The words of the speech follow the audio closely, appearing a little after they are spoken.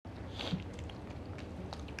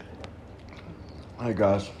Hey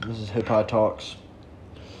guys, this is Hip Hop Talks.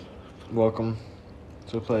 Welcome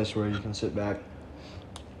to a place where you can sit back,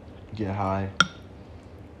 get high,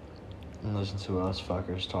 and listen to us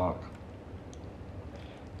fuckers talk.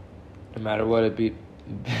 No matter what it be.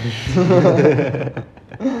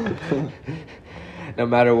 No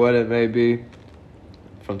matter what it may be,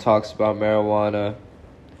 from talks about marijuana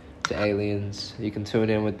to aliens, you can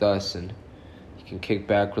tune in with us and you can kick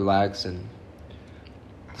back, relax, and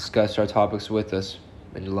discuss our topics with us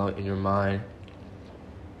in your mind.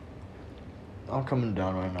 I'm coming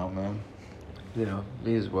down right now, man. You know,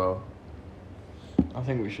 me as well. I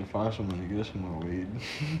think we should find someone to get some more weed.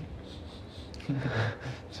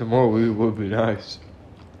 Some more weed would be nice.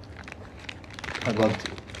 I'd love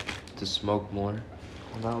to smoke more.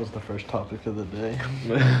 And that was the first topic of the day.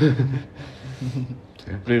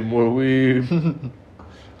 Need more weed.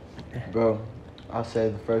 Bro, I say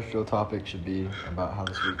the first real topic should be about how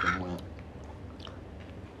this weekend went.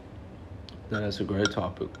 That's a great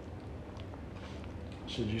topic.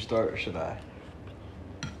 Should you start or should I?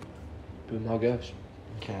 Be my guest.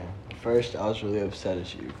 Okay. First, I was really upset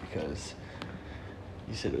at you because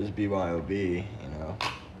you said it was BYOB, you know.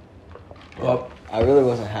 Well, I really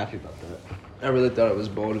wasn't happy about that. I really thought it was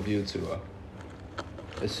bold of you to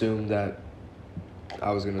assume that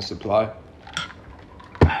I was going to supply.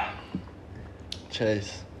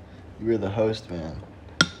 Chase, you were the host, man.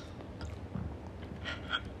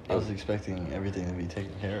 I was expecting everything to be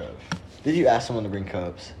taken care of. Did you ask someone to bring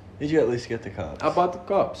cups? Did you at least get the cups? I bought the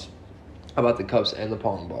cups. I bought the cups and the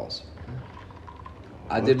pong balls.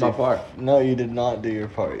 I did my part. No, you did not do your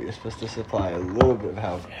part. You're supposed to supply a little bit of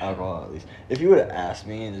alcohol at least. If you would have asked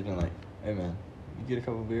me and just been like, hey man, you get a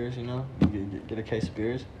couple beers, you know? You get a case of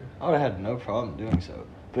beers? I would have had no problem doing so.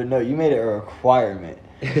 But no, you made it a requirement.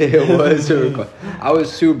 It was a requirement. I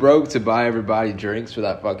was too broke to buy everybody drinks for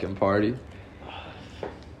that fucking party.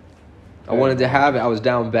 I wanted to have it. I was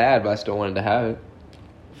down bad, but I still wanted to have it.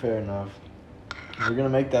 Fair enough. We're going to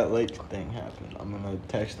make that late thing happen. I'm going to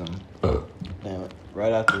text them. Damn it.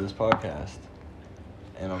 Right after this podcast.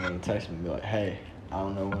 And I'm going to text them and be like, hey, I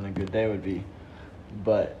don't know when a good day would be.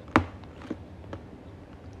 But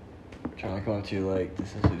I'm trying to come up to you like,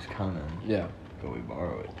 this is who's coming. Yeah. Go we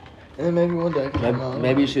borrow it. And then maybe one day I can come out.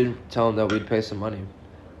 Maybe you should tell them that we'd pay some money.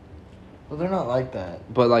 Well, they're not like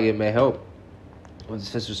that. But, like, it may help.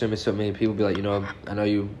 Since there's going to be so many people, be like, you know, I know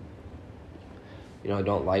you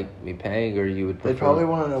don't like me paying, or you would prefer... They probably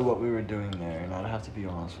want to know what we were doing there, and I'd have to be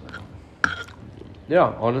honest with them.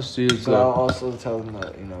 Yeah, honesty is... But I'll also tell them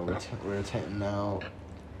that, you know, we're tenting out,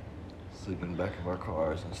 sleeping in the back of our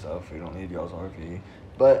cars and stuff. We don't need y'all's RV.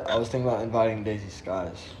 But I was thinking about inviting Daisy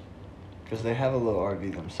Skies, because they have a little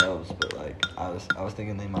RV themselves, but, like, I was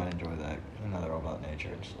thinking they might enjoy that. You know, they're all about nature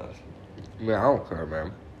and stuff. Yeah, I don't care,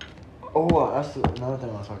 man. Oh, that's another thing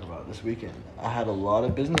I want to talk about this weekend. I had a lot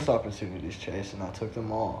of business opportunities, Chase, and I took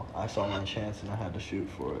them all. I saw my chance, and I had to shoot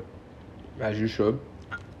for it. As you should.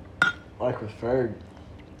 Like with Ferg,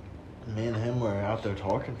 me and him were out there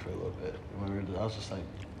talking for a little bit. I was just like,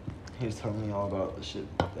 he was telling me all about the shit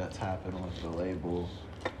that's happened with the label.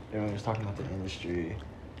 And we was talking about the industry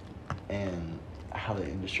and how the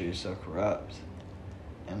industry is so corrupt.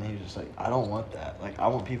 And he was just like, I don't want that. Like, I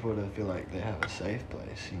want people to feel like they have a safe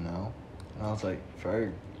place, you know? And I was like,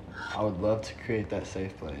 Ferg, I would love to create that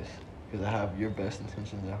safe place. Because I have your best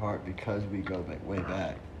intentions at heart because we go back, way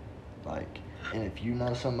back. Like, and if you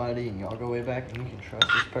know somebody and y'all go way back and you can trust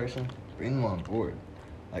this person, bring them on board.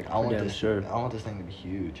 Like, I want this thing to be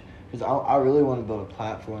huge. Because I really want to build a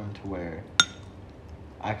platform to where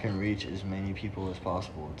I can reach as many people as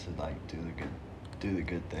possible to, like, do the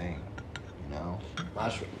good thing. You know?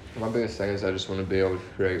 My biggest thing is I just want to be able to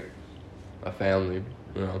create a family,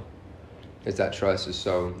 you know. Because that trust is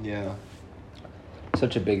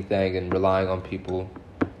such a big thing, and relying on people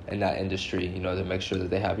in that industry, you know, to make sure that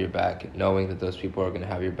they have your back, knowing that those people are going to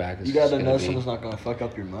have your back. You got to know someone's not going to fuck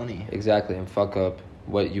up your money. Exactly, and fuck up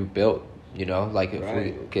what you built, you know. Like, if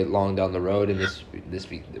we get long down the road and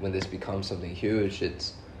when this becomes something huge,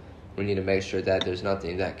 we need to make sure that there's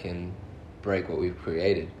nothing that can break what we've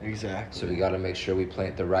created. Exactly. So we got to make sure we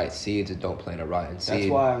plant the right seeds and don't plant a rotten seed.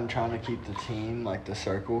 That's why I'm trying to keep the team, like the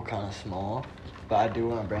circle, kind of small. But I do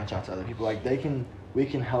want to branch out to other people. Like, we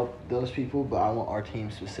can help those people, but I want our team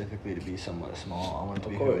specifically to be somewhat small. I want it to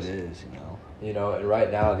be who it is, you know. You know, and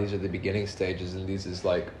right now these are the beginning stages, and these is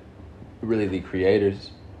like really the creators.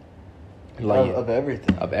 Like, of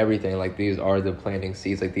everything. Of everything. Like, these are the planting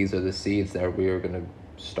seeds. Like, these are the seeds that we are gonna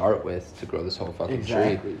start with to grow this whole fucking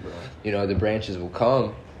tree. Bro. You know, the branches will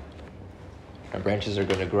come. Our branches are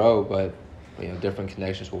gonna grow, but you know, different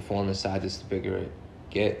connections will form inside this the bigger it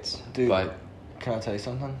gets. Dude, but Can I tell you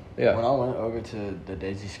something? Yeah. When I went over to the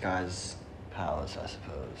Daisy Skies Palace, I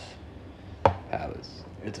suppose. Palace.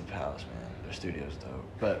 It's a palace, man. Their studio's dope.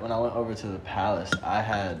 But when I went over to the palace, I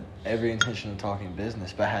had every intention of talking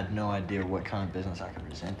business, but I had no idea what kind of business I could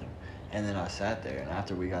present them. And then I sat there, and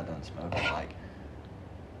after we got done smoking,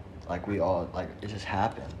 like we all, like, it just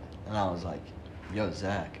happened. And I was like, yo,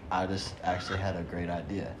 Zach, I just actually had a great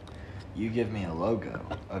idea. You give me a logo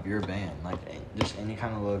of your band, like just any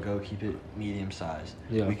kind of logo, keep it medium sized.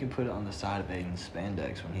 Yeah. We can put it on the side of Aiden's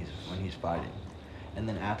spandex when he's fighting. And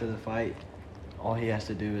then after the fight, all he has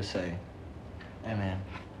to do is say, hey man,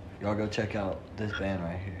 y'all go check out this band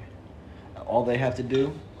right here. All they have to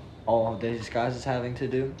do, all Daisy Skies is having to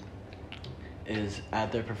do, is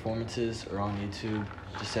at their performances or on YouTube,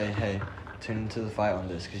 just say, hey, tune into the fight on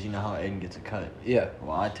this, because you know how Aiden gets a cut. Yeah.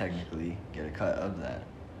 Well, I technically get a cut of that,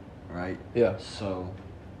 right? Yeah. So,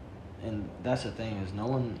 and that's the thing, is no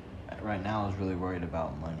one right now is really worried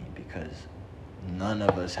about money, because none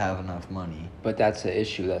of us have enough money. But that's an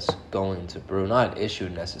issue that's going to brew. Not an issue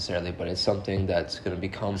necessarily, but it's something that's going to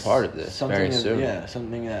become part of this very soon. Yeah,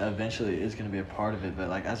 something that eventually is going to be a part of it. But,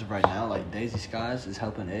 like, as of right now, like, Daisy Skies is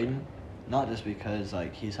helping Aiden, not just because,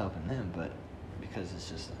 like, he's helping them, but because it's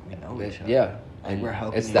just, we know each other. Yeah. Like, and we're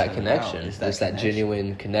helping it's each that other connection. out. It's that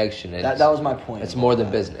genuine connection. That was my point. It's more than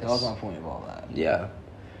business. That was my point of all that. Yeah.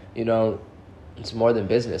 You know, it's more than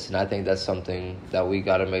business. And I think that's something that we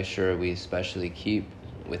got to make sure we especially keep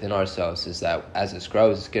within ourselves, is that as this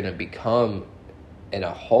grows, it's going to become, in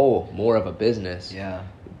a whole, more of a business. Yeah.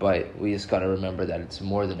 But we just got to remember that it's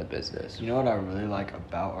more than a business. You know what I really like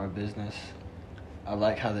about our business? I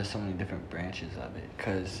like how there's so many different branches of it,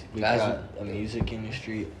 because we've got a music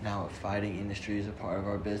industry, now a fighting industry is a part of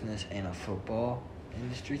our business, and a football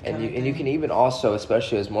industry and you can even also,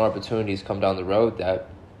 especially as more opportunities come down the road, that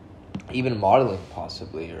even modeling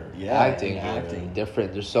possibly, or acting,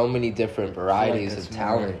 different. There's so many different varieties of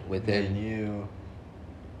talent within you.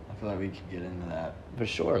 I feel like we could get into that for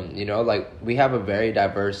sure. You know, like, we have a very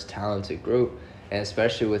diverse, talented group, and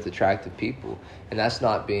especially with attractive people, and that's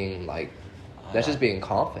not being like. That's just being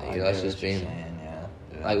confident, you know. That's just being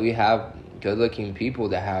like, we have good-looking people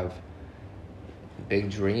that have big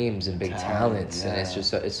dreams and big talents, and it's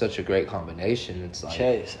just it's such a great combination. It's like,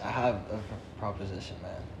 Chase, I have a proposition,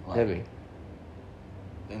 man. Like, hit me.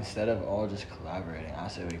 Instead of all just collaborating, I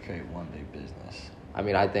say we create one big business. I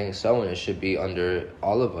mean, I think so, and it should be under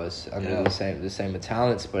all of us, under the same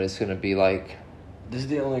talents. But it's gonna be like, this is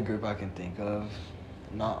the only group I can think of.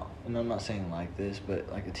 And I'm not saying like this,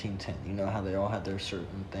 but like a Team 10. You know how they all had their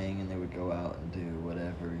certain thing, and they would go out and do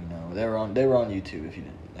whatever. You know, they were on YouTube. If you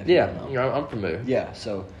didn't, you don't know. I'm familiar. Yeah,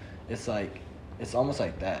 so it's like, it's almost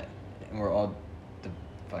like that, and we're all the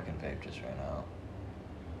fucking vapors right now,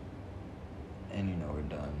 and you know we're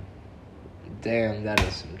done. Damn, that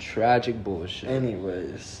is some tragic bullshit.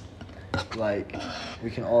 Anyways, like,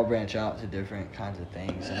 we can all branch out to different kinds of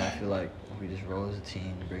things, and I feel like if we just roll as a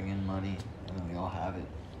team, bring in money, and then we all have it,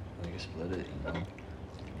 we can split it, you know,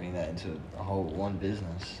 bring that into a whole one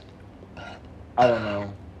business. I don't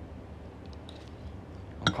know.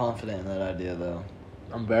 I'm confident in that idea, though.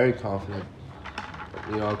 I'm very confident.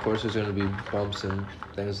 You know, of course, there's going to be bumps and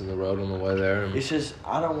things in the road on the way there. It's just,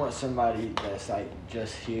 I don't want somebody that's, like,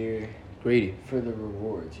 just here greedy for the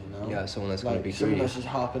rewards, you know? Yeah, someone that's like, going to be someone greedy. that's just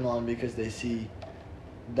hopping on because they see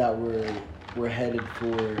that we're headed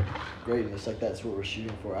for greatness. Like, that's what we're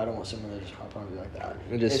shooting for. I don't want someone to just hop on and be like that.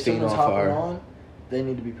 And just if feed someone's off hopping our... on, they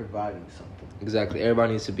need to be providing something. Exactly.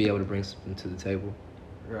 Everybody needs to be able to bring something to the table.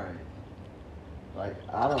 Right. Like,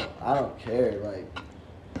 I don't care. Like,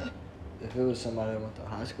 if it was somebody I went to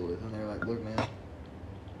high school with and they were like, look, man,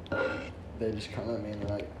 they just come at me and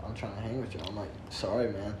they're like, I'm trying to hang with you. I'm like,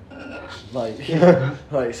 sorry, man. Like,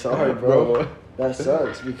 like, sorry, bro. That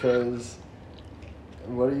sucks, because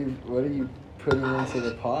what are you putting into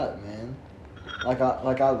the pot, man? Like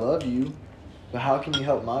I love you, but how can you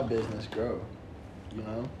help my business grow? You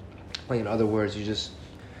know? Like, in other words, we just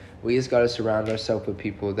gotta surround ourselves with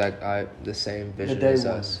people that got the same vision as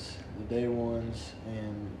us. The day ones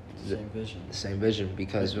and the same vision. The same vision,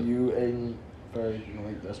 because if you, Aiden, first,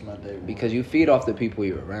 that's my day one. Because you feed off the people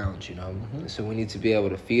you're around, you know. Mm-hmm. So we need to be able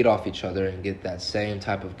to feed off each other and get that same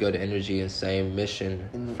type of good energy and same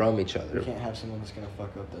mission from each other. You can't have someone that's gonna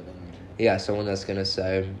fuck up that energy. Yeah, someone that's gonna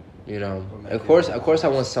say, you know, of course, I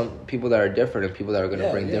want some people that are different and people that are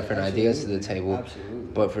gonna bring different ideas to the table. Absolutely.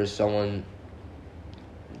 But for someone,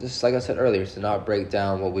 just like I said earlier, to not break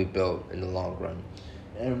down what we built in the long run.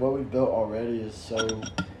 And what we built already is so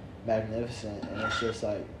magnificent, and it's just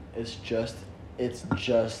like it's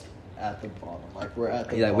just at the bottom. Like, we're at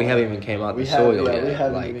the Yeah, bottom. we haven't even came out the soil yet. We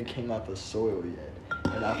haven't like, even came out the soil yet.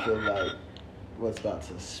 And I feel like what's about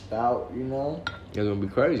to spout, you know? It's going to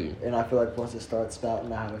be crazy. And I feel like once it starts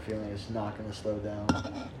spouting, I have a feeling it's not going to slow down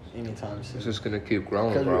anytime soon. It's just going to keep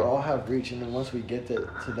growing, because bro. we all have reach, and then once we get to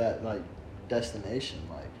that, like, destination,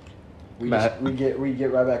 like, we get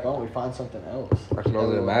right back on. We find something else. I can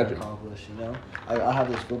only imagine. Accomplish, you know? I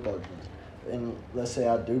have this football dream. And let's say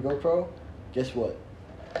I do go pro, guess what?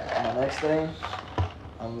 My next thing,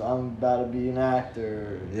 I'm about to be an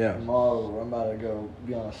actor, Yeah. a model, or I'm about to go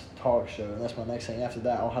be on a talk show, and that's my next thing. After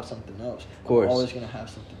that, I'll have something else. Of course. I'm always going to have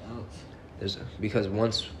something else. Because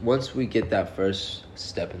once we get that first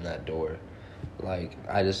step in that door, like,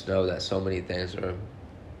 I just know that so many things are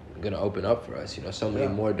going to open up for us, you know, so many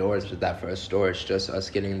more doors with that first door. It's just us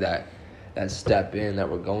getting that step in that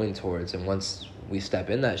we're going towards, and once we step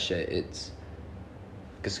in that shit, it's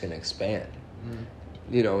just going to expand.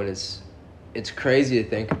 You know, and it's crazy to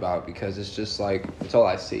think about, because it's just like, it's all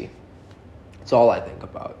I see. It's all I think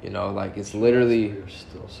about, you know, like, it's literally... We're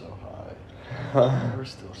still so high. We're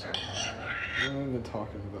still so high. We've been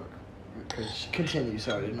talking about... Continue,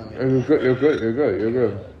 sorry. You're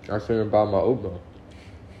good. I was thinking about my oatmeal.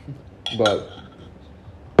 But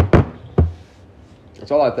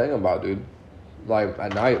that's all I think about, dude. Like,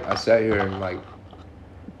 at night, I sat here and, like,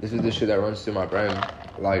 this is the shit that runs through my brain.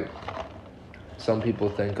 Like, some people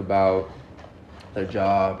think about their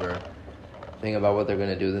job or think about what they're going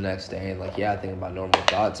to do the next day. And, like, yeah, I think about normal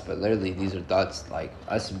thoughts. But literally, these are thoughts, like,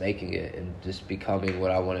 us making it and just becoming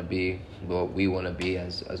what I want to be, what we want to be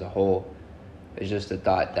as a whole. It's just a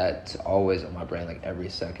thought that's always on my brain, like, every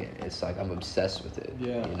second. It's like I'm obsessed with it.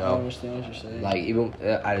 Yeah, you know? I understand what you're saying. Like, even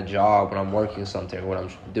at a job, when I'm working something, when I'm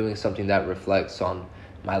doing something that reflects on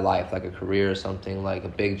my life, like a career or something, like a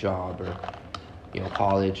big job or, you know,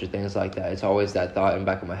 college or things like that, it's always that thought in the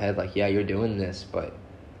back of my head, like, yeah, you're doing this, but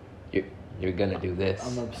you're gonna do this.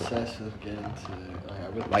 I'm obsessed with getting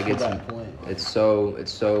to that point. It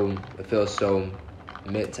feels so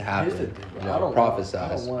meant to happen. You know,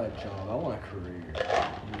 prophesized. I don't want a job. I want a career.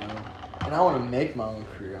 You know, and I want to make my own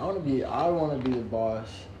career. I want to be the boss.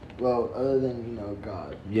 Well, other than, you know,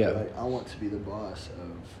 God. Yeah. Like, I want to be the boss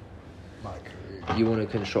of my career. You want to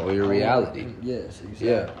control your reality. Yes, exactly.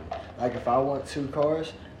 Yeah. Like, if I want 2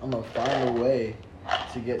 cars, I'm gonna find a way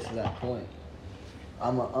to get to that point.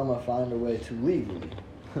 I'm gonna find a way to legally,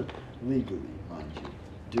 mind you,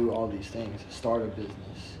 do all these things. Start a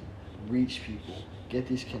business, reach people, get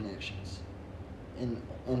these connections, and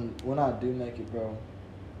when I do make it, bro,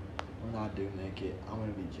 I'm gonna be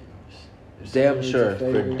generous. If Damn someone needs sure, a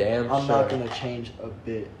favor, for damn sure. I'm not gonna change a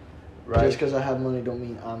bit. Right. Just because I have money don't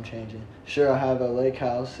mean I'm changing. Sure, I have a lake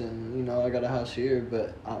house and, you know, I got a house here,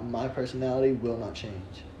 but my personality will not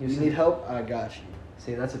change. You need help? I got you.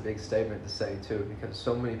 See, that's a big statement to say, too, because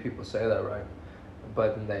so many people say that, right?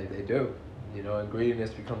 But then they do. You know, and greediness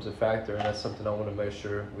becomes a factor, and that's something I want to make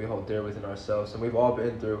sure we hold dear within ourselves. And we've all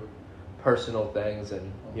been through personal things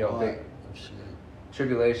and, you know, big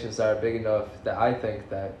tribulations that are big enough that I think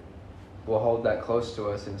that we'll hold that close to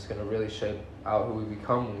us, and it's going to really shape out who we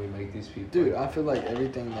become when we make these people. Dude, I feel like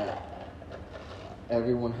everything that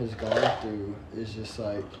everyone has gone through is just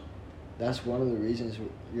like, that's one of the reasons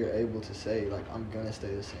you're able to say, like, I'm going to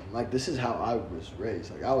stay the same. Like, this is how I was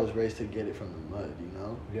raised. Like, I was raised to get it from the mud, you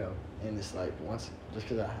know? Yeah. And it's like, just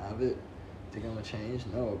because I have it, think I'm going to change?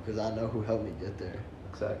 No, because I know who helped me get there.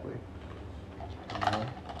 Exactly. You know?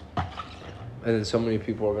 And then so many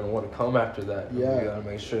people are going to want to come after that. Yeah. We got to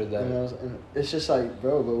make sure that... And it's just like,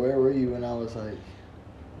 bro, but where were you when I was like...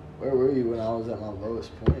 Where were you when I was at my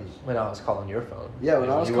lowest point? When I was calling your phone. Yeah,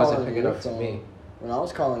 when I was calling wasn't picking your up phone. to me. When I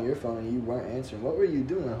was calling your phone and you weren't answering, what were you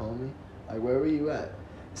doing, homie? Like, where were you at?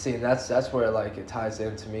 See, and that's where, like, it ties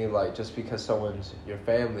into me, like, just because someone's your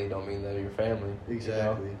family don't mean they're your family.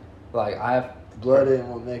 Exactly. You know? Like, I have... Blood ain't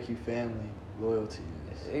what make you family. Loyalty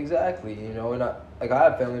is. Exactly, you know, and I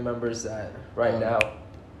have family members that now...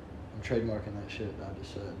 I'm trademarking that shit that I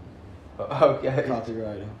just said. Okay.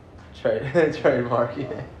 Copywriting.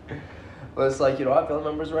 Trademarking. But it's like, you know, I have family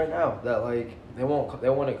members right now that, like, they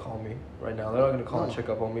wouldn't call me right now. They're not gonna call and check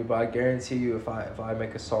up on me. But I guarantee you, if I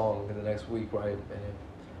make a song in the next week, right, and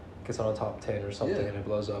it gets on a top 10 or something, and it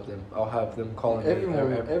blows up, then I'll have them calling me.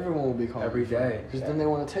 Everyone will be calling every day, because then they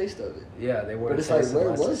want a taste of it. Yeah, they want. But it's like,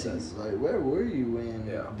 where was you? Like, where were you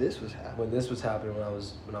when this was happening? When this was happening, when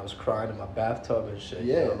I was crying in my bathtub and shit.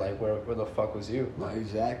 Yeah. You know, like, where the fuck was you? Like,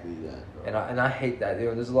 exactly that. Bro. And I hate that. You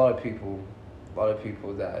know, there's a lot of people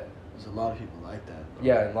that There's a lot of people like that, bro.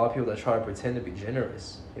 Yeah, and a lot of people that try to pretend to be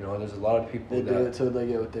generous. You know, there's a lot of people They that do it till they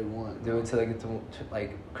get what they want. do it till they get to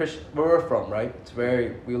like Christian. Where we're from, right? It's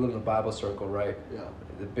very, we live in the Bible circle, right? Yeah.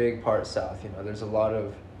 The big part south. You know, there's a lot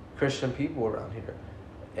of Christian people around here,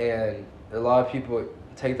 and a lot of people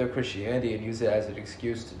take their Christianity and use it as an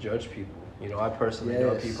excuse to judge people. You know, I personally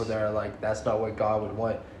know people that are like, that's not what God would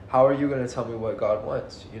want. How are you going to tell me what God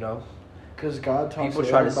wants? You know. Because God talks people to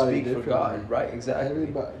try to everybody speak for God, right? Exactly.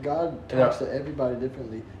 God talks to everybody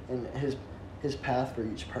differently, and his path for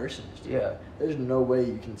each person is different. Yeah. There's no way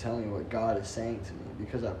you can tell me what God is saying to me,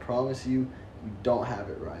 because I promise you, you don't have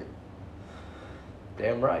it right.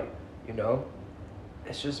 Damn right. You know,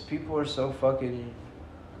 it's just people are so fucking.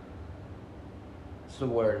 What's the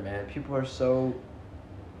word, man? People are so.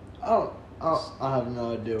 I have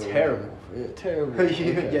no idea. Terrible. Yeah, terrible.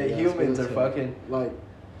 Yeah, humans are fucking like.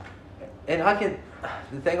 And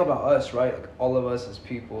the thing about us, right? Like all of us as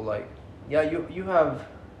people, like, yeah, you have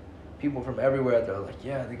people from everywhere that are like,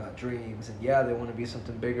 yeah, they got dreams, and yeah, they want to be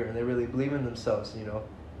something bigger, and they really believe in themselves, you know.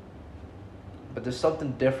 But there's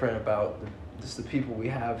something different about just the people we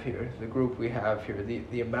have here, the group we have here,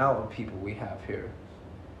 the amount of people we have here.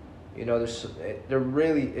 You know, there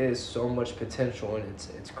really is so much potential, and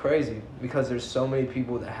it's crazy because there's so many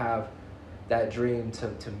people that have that dream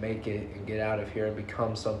to make it and get out of here and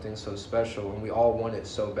become something so special, and we all want it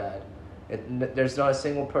so bad. There's not a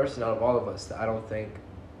single person out of all of us that I don't think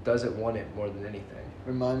doesn't want it more than anything.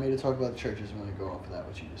 Remind me to talk about the churches when we go off of that,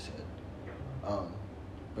 what you just said.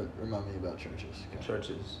 But remind me about churches. Okay?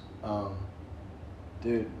 Churches.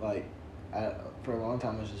 Dude, like, for a long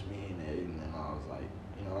time it was just me and Aiden, and I was like,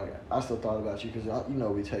 you know, like, I still thought about you because, you know,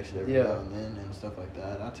 we texted every now and then and stuff like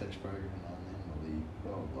that. I text Berg every now and then, Malik,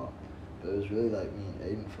 blah, blah, blah. But it was really like me and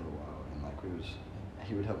Aiden for a while, and like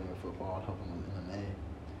he would help me with football, I'd help him with MMA,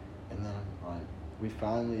 and then like we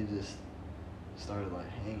finally just started like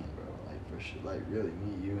hanging, bro. Like for sure, like really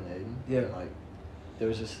me, you, and Aiden. Yeah. And, like there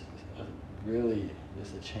was just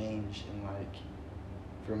just a change in like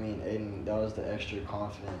for me and Aiden. That was the extra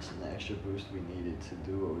confidence and the extra boost we needed to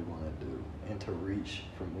do what we want to do and to reach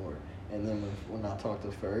for more. And then when I talked to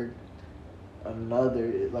Ferg,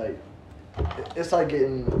 it's like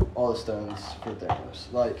getting all the stones for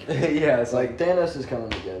Thanos. Like yeah, it's like Thanos is coming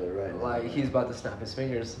together right now. Like he's about to snap his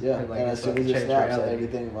fingers. Yeah, and, like, and as soon as it snaps,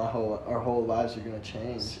 everything, our whole lives are gonna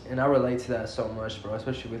change. And I relate to that so much, bro.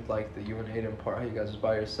 Especially with like the you and Aiden part, how you guys was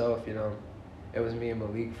by yourself. You know, it was me and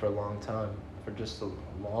Malik for a long time, for just a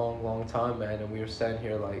long, long time, man. And we were sitting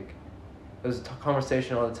here like, there's a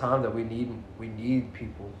conversation all the time that we need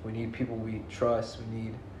people. We need people we trust. We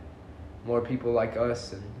need more people like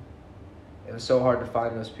us, and it was so hard to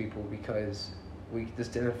find those people because we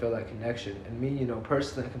just didn't feel that connection. And me, you know,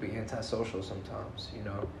 personally, I can be antisocial sometimes, you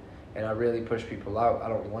know, and I really push people out. I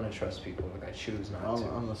don't want to trust people. Like, I choose not to.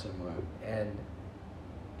 I'm the same way. And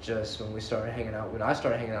just when I started hanging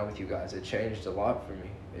out with you guys, it changed a lot for me.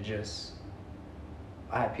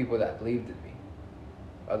 I had people that believed in me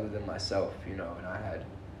other than myself, you know, and I had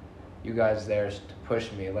you guys there to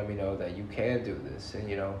push me and let me know that you can do this. And,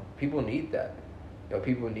 you know, people need that. You know,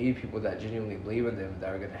 people need people that genuinely believe in them,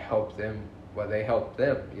 that are going to help them while they help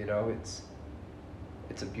them. You know,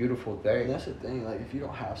 it's a beautiful thing. And that's the thing. Like, if you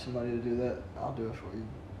don't have somebody to do that, I'll do it for you.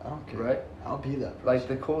 I don't care. Right? I'll be that person. Like,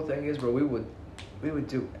 the cool thing is, bro, we would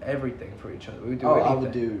do everything for each other. We would do anything. I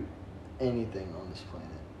would do anything on this planet.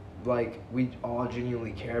 Like, we all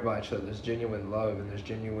genuinely care about each other. There's genuine love and there's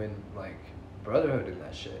genuine, like, brotherhood in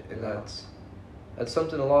that shit. And that's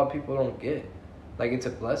something a lot of people don't get. Like, it's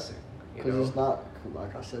a blessing. Because it's not,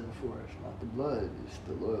 like I said before, it's not the blood, it's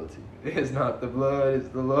the loyalty. It's not the blood, it's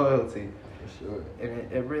the loyalty. For sure.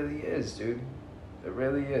 And it really is, dude. It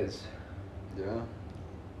really is. Yeah.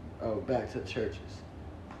 Oh, back to churches.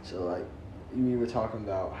 So, like, we were talking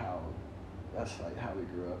about how that's, like, how we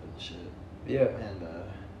grew up and shit. Yeah. And,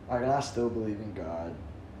 like, I still believe in God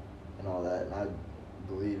and all that, and I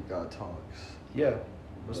believe God talks. Yeah,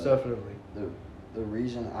 most definitely. The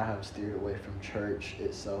reason I have steered away from church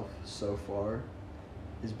itself so far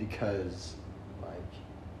is because, like,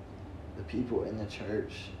 the people in the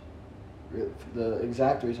church, the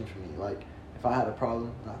exact reason for me, like, if I had a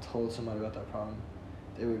problem and I told somebody about that problem,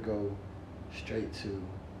 they would go straight to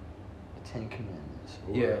the Ten Commandments.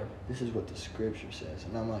 Or, this is what the scripture says.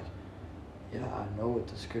 And I'm like, yeah, I know what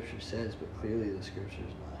the scripture says, but clearly the scripture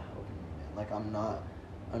is not helping me, man. Like, I'm not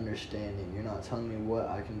understanding. You're not telling me what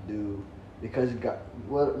I can do. Because God,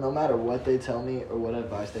 no matter what they tell me or what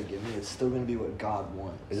advice they give me, it's still going to be what God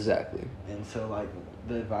wants. Exactly. And so, like,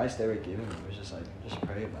 the advice they were giving me was just like, just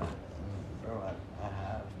pray about it. And, bro, I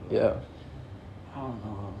have. Yeah. I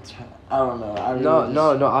don't know. I really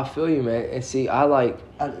No. I feel you, man. And see,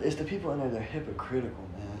 it's the people in there. They're hypocritical,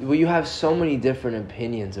 man. well, you have so many different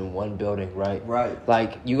opinions in one building, right? Right.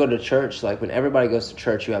 Like, you go to church, like, when everybody goes to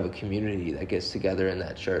church, you have a community that gets together in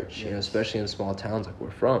that church, Yes. you know, especially in small towns like we're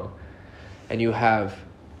from. And you have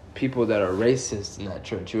people that are racist in that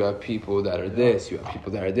church. You have people that are this. You have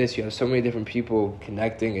people that are this. You have so many different people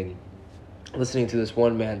connecting and listening to this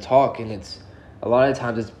one man talk, and it's a lot of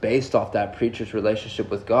times it's based off that preacher's relationship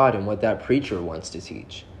with God and what that preacher wants to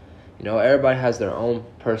teach. You know, everybody has their own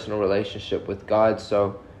personal relationship with God,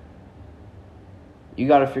 so you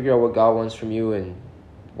got to figure out what God wants from you and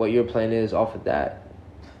what your plan is off of that.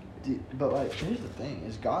 But, like, here's the thing,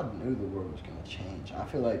 is God knew the world was going to change. I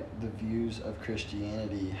feel like the views of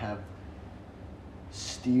Christianity have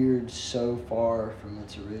steered so far from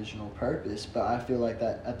its original purpose, but I feel like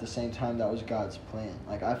that at the same time that was God's plan.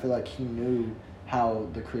 Like, I feel like he knew how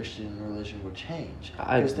the Christian religion would change.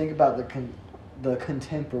 Because think about the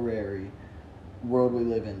contemporary world we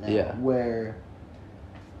live in now, where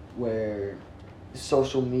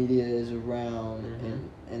social media is around,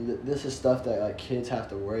 and this is stuff that, like, kids have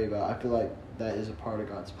to worry about. I feel like that is a part of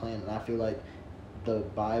God's plan, and I feel like the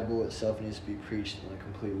Bible itself needs to be preached in a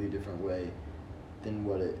completely different way than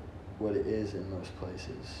what it is in most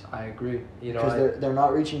places. I agree. You know, because they're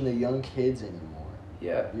not reaching the young kids anymore.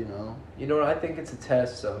 Yeah. You know. You know, I think it's a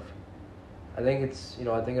test of. I think it's, you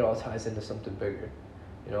know, I think it all ties into something bigger.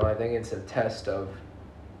 You know, I think it's a test of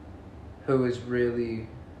who is really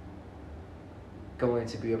going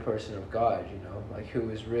to be a person of God, you know, like who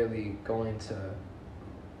is really going to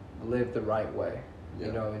live the right way,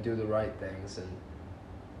 you know, and do the right things. And,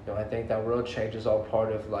 you know, I think that world change is all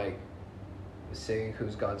part of, like, seeing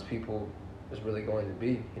who's God's people is really going to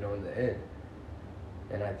be, you know, in the end.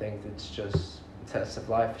 And I think it's just a test of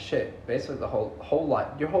life. Shit, basically the whole life,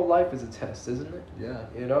 your whole life is a test, isn't it? Yeah.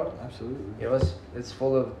 You know? Absolutely. You know, it's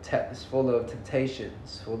full of it's full of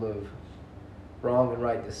temptations, full of wrong and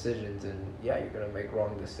right decisions, and yeah, you're gonna make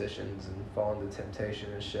wrong decisions and fall into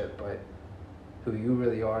temptation and shit, but who you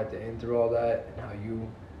really are at the end through all that, and how you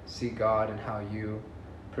see God and how you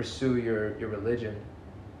pursue your religion.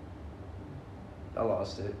 I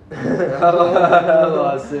lost it. I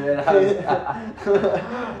lost it.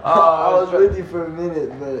 I was with you for a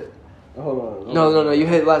minute, but hold on. No, you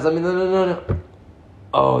hit last. I mean, no.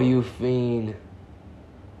 Oh, you fiend.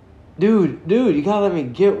 Dude, you gotta let me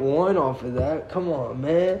get one off of that. Come on,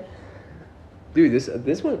 man. Dude,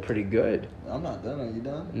 this went pretty good. I'm not done. Are you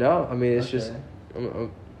done? No, I mean, it's okay. just...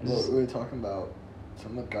 What we were talking about?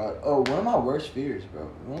 Something with God. Oh, one of my worst fears, bro.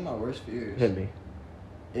 One of my worst fears. Hit me.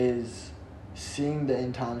 Is seeing the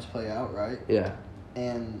end times play out, right? Yeah.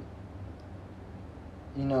 And,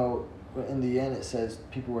 you know, in the end it says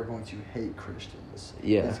people are going to hate Christians.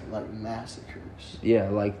 Yeah. It's like massacres. Yeah,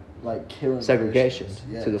 like killing segregation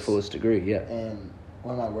Christians. to the fullest degree, yeah. And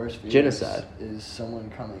one of my worst fears genocide is someone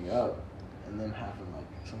coming up and them having, like,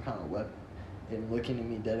 some kind of weapon and looking at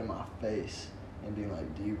me dead in my face and being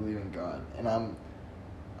like, do you believe in God? And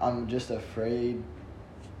I'm just afraid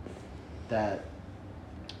that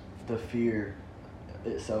the fear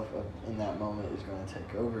itself in that moment is going to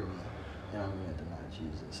take over me, and I'm going to deny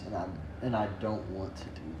Jesus, and I don't want to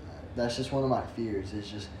do that. That's just one of my fears. It's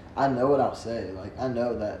just, I know what I'll say. Like, I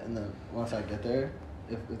know that once I get there,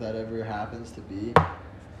 if that ever happens to be,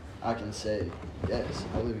 I can say, yes,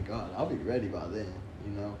 I believe in God. I'll be ready by then,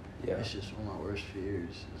 you know? Yeah. It's just one of my worst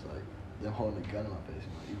fears. It's like them holding a gun in my face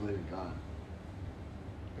and like, you believe in God.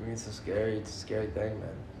 I mean, it's a scary thing,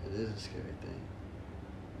 man. It is a scary thing.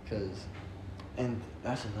 And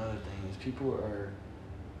that's another thing, is people are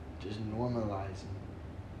just normalizing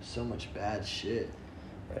so much bad shit.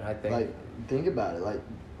 And I think, like, think about it, like,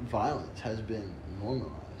 violence has been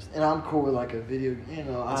normalized. And I'm cool with, like, a video, you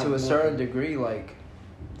know. To a certain degree, like,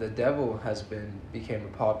 the devil became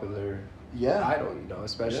a popular idol, you know,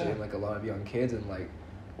 especially in, like, a lot of young kids, and, like,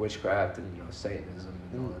 witchcraft and, you know, Satanism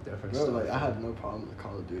and all that different stuff. Like, I have no problem with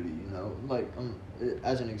Call of Duty, you know, like,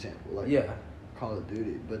 as an example, like, yeah. Call of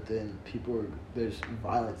Duty, but then there's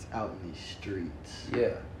violence out in these streets.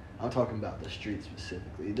 Yeah. I'm talking about the streets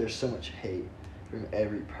specifically. There's so much hate from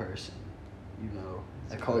every person, you know.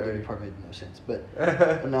 That Call of Duty part made no sense, but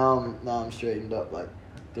now I'm straightened up. Like,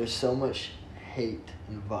 there's so much hate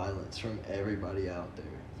and violence from everybody out there.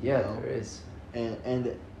 Yeah, know? there is.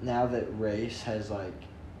 And now that race has, like,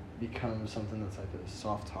 become something that's like a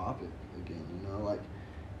soft topic again, you know, like,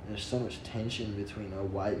 there's so much tension between a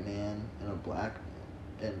white man and a black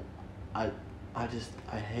man, and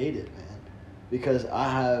I hate it, man, because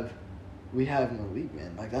we have Malik,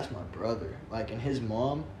 man, like, that's my brother, like, and his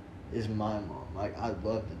mom is my mom, like, I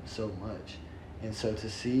love them so much, And so to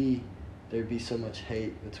see there be so much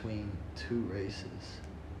hate between two races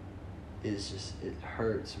is just, it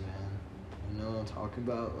hurts, man. You know what I'm talking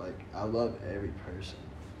about? Like, I love every person.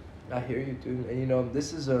 I hear you, dude. And, you know,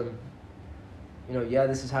 this is, yeah,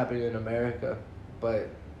 this is happening in America, but,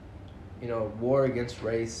 you know, war against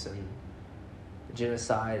race and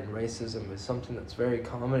genocide and racism is something that's very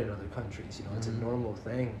common in other countries. You know, it's a normal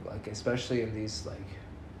thing, like, especially in these, like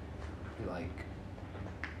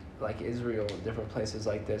Israel and different places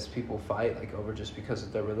like this. People fight, like, over just because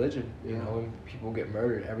of their religion, you know, and people get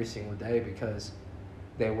murdered every single day because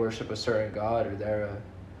they worship a certain god or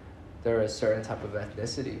they're a certain type of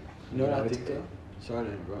ethnicity. You know what I think, though? Sorry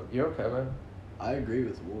to interrupt. You're okay, man. I agree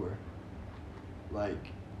with war.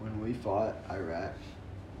 Like, when we fought Iraq,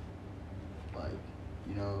 like,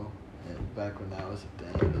 you know, and back when that was a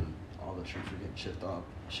thing and all the troops were getting shipped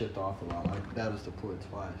off a lot, my dad was deployed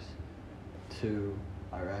twice to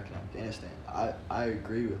Iraq and Afghanistan. I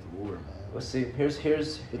agree with war, man. Well, see, here's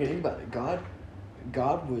the thing about it.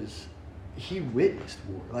 He witnessed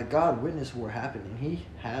war. Like, God witnessed war happen, and he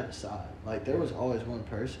had a side. Like, there was always one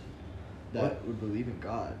person that would believe in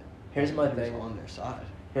God. Here's my thing. On their side.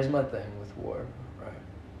 Here's my thing with war, right?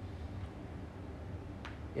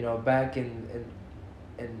 You know, back in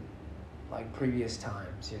like previous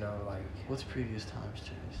times, you know, like. What's previous times,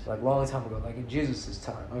 Chase? Like long time ago, like in Jesus'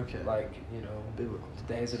 time. Okay. Like, you know, biblical the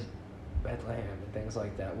days of Bethlehem and things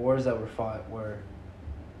like that. Wars that were fought were,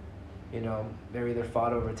 you know, they're either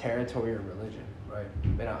fought over territory or religion, right?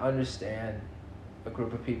 And I understand a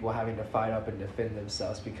group of people having to fight up and defend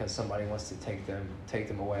themselves because somebody wants to take them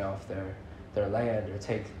away off their land or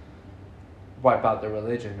wipe out their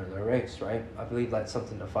religion or their race, right? I believe that's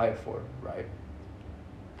something to fight for, right?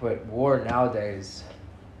 But war nowadays,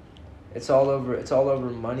 it's all over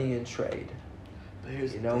money and trade. But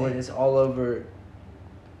here's you know, and it's over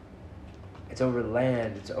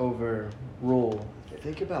land, it's over rule.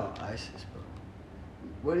 Think about ISIS, bro.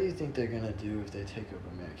 What do you think they're gonna do if they take over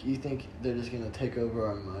America? You think they're just gonna take over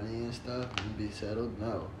our money and stuff and be settled?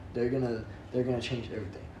 No, they're gonna change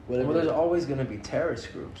everything. Well, there's always gonna be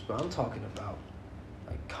terrorist groups, but I'm talking about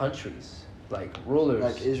like countries, like rulers,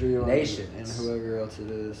 like Israel, nations, and whoever else it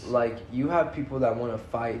is. Like, you have people that want to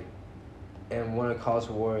fight and want to cause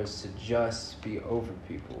wars to just be over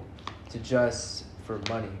people, to just for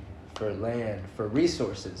money, for land, for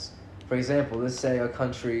resources. For example, let's say a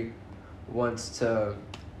country wants to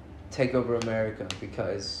take over America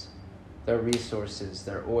because their resources,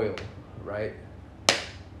 their oil, right?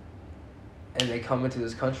 And they come into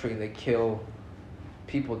this country and they kill,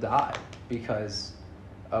 people die because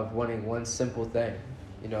of wanting one simple thing,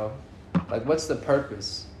 you know? Like, what's the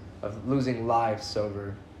purpose of losing lives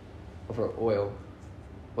over oil?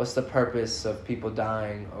 What's the purpose of people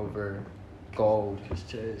dying over gold? Because,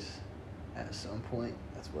 Chase, at some point,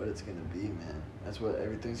 that's what it's going to be, man. That's what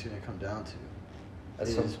everything's going to come down to. At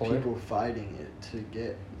some point? People fighting it to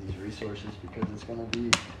get these resources because it's going to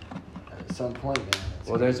be, at some point, man, it's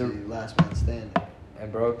going to be last man standing.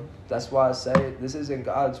 And, bro, that's why I say this isn't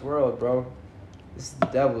God's world, bro. This is the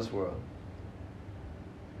devil's world.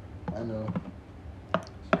 I know.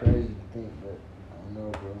 It's crazy to think, but I know,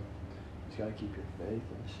 bro. You just gotta keep your faith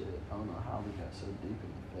and shit. I don't know how we got so deep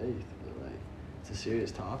in the faith, but like, it's a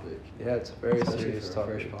serious topic. Yeah, it's a very Especially serious for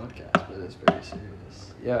topic. First podcast, but it's very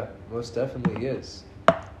serious. Yeah, most definitely is.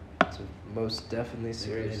 It's most definitely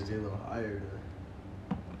serious. We need to be a little higher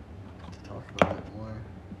to talk about it more.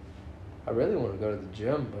 I really want to go to the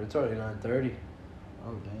gym, but it's already 9:30.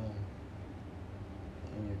 Oh damn.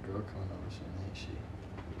 And your girl coming over soon, ain't she?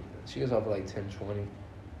 She gets off at like 10:20.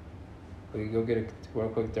 We can go get a real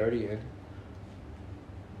quick 30 in.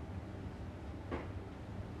 I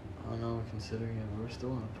don't know, considering it, we're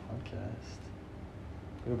still on a podcast.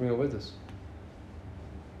 We'll bring it with us.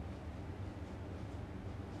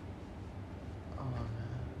 Oh man,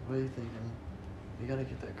 what are you thinking? We gotta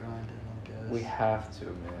get that grind in, I guess. We have to,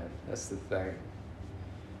 man. That's the thing.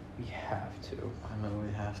 We have to. I know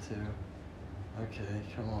we have to. Okay,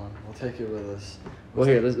 come on. We'll take it with us. Well,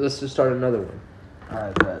 here, let's just start another one.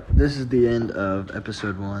 Alright, but this is the end of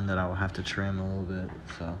episode 1 that I will have to trim a little bit,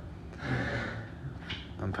 so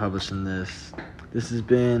I'm publishing this. This has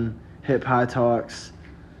been Hip High Talks,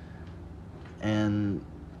 and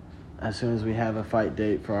as soon as we have a fight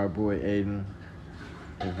date for our boy Aiden,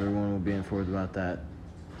 everyone will be informed about that.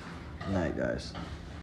 Good night, guys.